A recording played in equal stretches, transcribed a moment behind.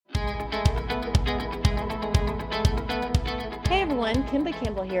everyone. Kimba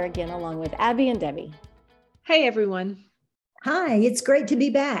Campbell here again, along with Abby and Debbie. Hey, everyone. Hi, it's great to be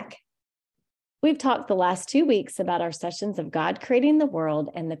back. We've talked the last 2 weeks about our sessions of God creating the world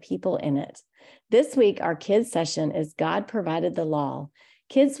and the people in it. This week, our kids session is God provided the law.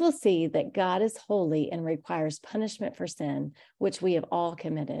 Kids will see that God is holy and requires punishment for sin, which we have all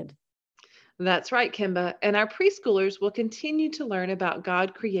committed. That's right, Kimba. And our preschoolers will continue to learn about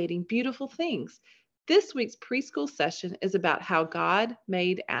God creating beautiful things. This week's preschool session is about how God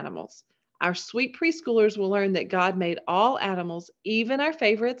made animals. Our sweet preschoolers will learn that God made all animals, even our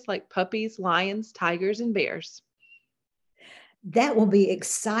favorites like puppies, lions, tigers, and bears. That will be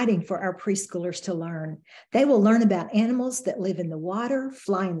exciting for our preschoolers to learn. They will learn about animals that live in the water,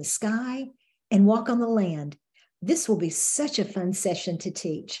 fly in the sky, and walk on the land. This will be such a fun session to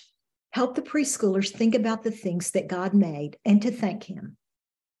teach. Help the preschoolers think about the things that God made and to thank Him.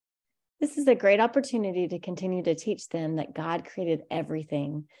 This is a great opportunity to continue to teach them that God created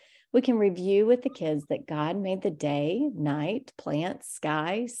everything. We can review with the kids that God made the day, night, plants,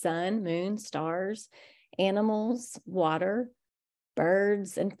 sky, sun, moon, stars, animals, water,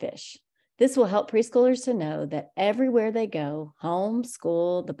 birds, and fish. This will help preschoolers to know that everywhere they go, home,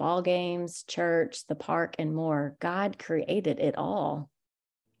 school, the ball games, church, the park, and more, God created it all.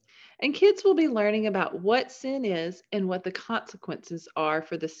 And kids will be learning about what sin is and what the consequences are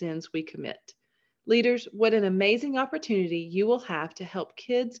for the sins we commit. Leaders, what an amazing opportunity you will have to help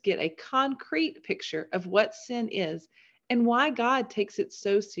kids get a concrete picture of what sin is and why God takes it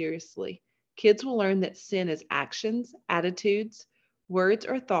so seriously. Kids will learn that sin is actions, attitudes, words,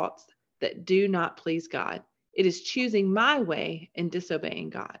 or thoughts that do not please God. It is choosing my way and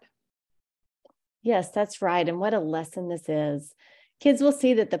disobeying God. Yes, that's right. And what a lesson this is. Kids will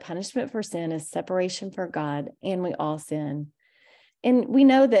see that the punishment for sin is separation from God, and we all sin. And we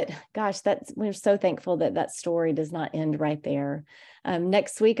know that, we're so thankful that that story does not end right there.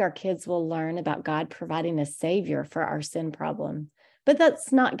 Next week, our kids will learn about God providing a savior for our sin problem. But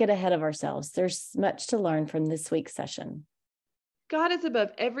let's not get ahead of ourselves. There's much to learn from this week's session. God is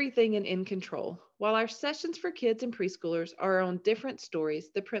above everything and in control. While our sessions for kids and preschoolers are on different stories,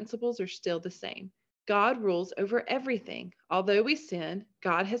 the principles are still the same. God rules over everything. Although we sin,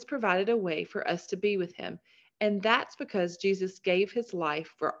 God has provided a way for us to be with Him. And that's because Jesus gave His life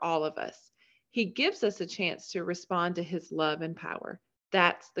for all of us. He gives us a chance to respond to His love and power.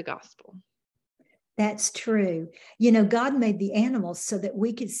 That's the gospel. That's true. God made the animals so that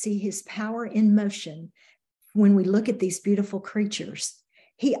we could see His power in motion when we look at these beautiful creatures.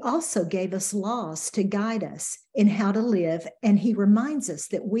 He also gave us laws to guide us in how to live, and He reminds us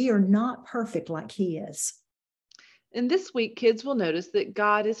that we are not perfect like He is. And this week, kids will notice that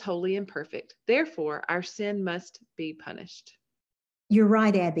God is holy and perfect. Therefore, our sin must be punished. You're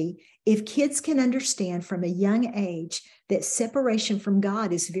right, Abby. If kids can understand from a young age that separation from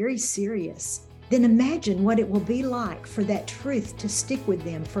God is very serious, then imagine what it will be like for that truth to stick with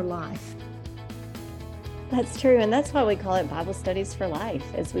them for life. That's true, and that's why we call it Bible Studies for Life.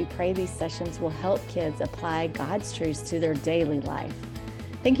 As we pray, these sessions will help kids apply God's truths to their daily life.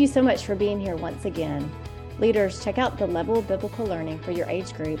 Thank you so much for being here once again. Leaders, check out the Level of Biblical Learning for your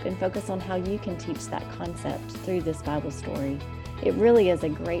age group and focus on how you can teach that concept through this Bible story. It really is a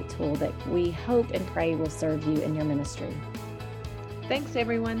great tool that we hope and pray will serve you in your ministry. Thanks,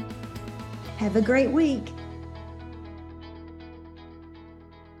 everyone. Have a great week.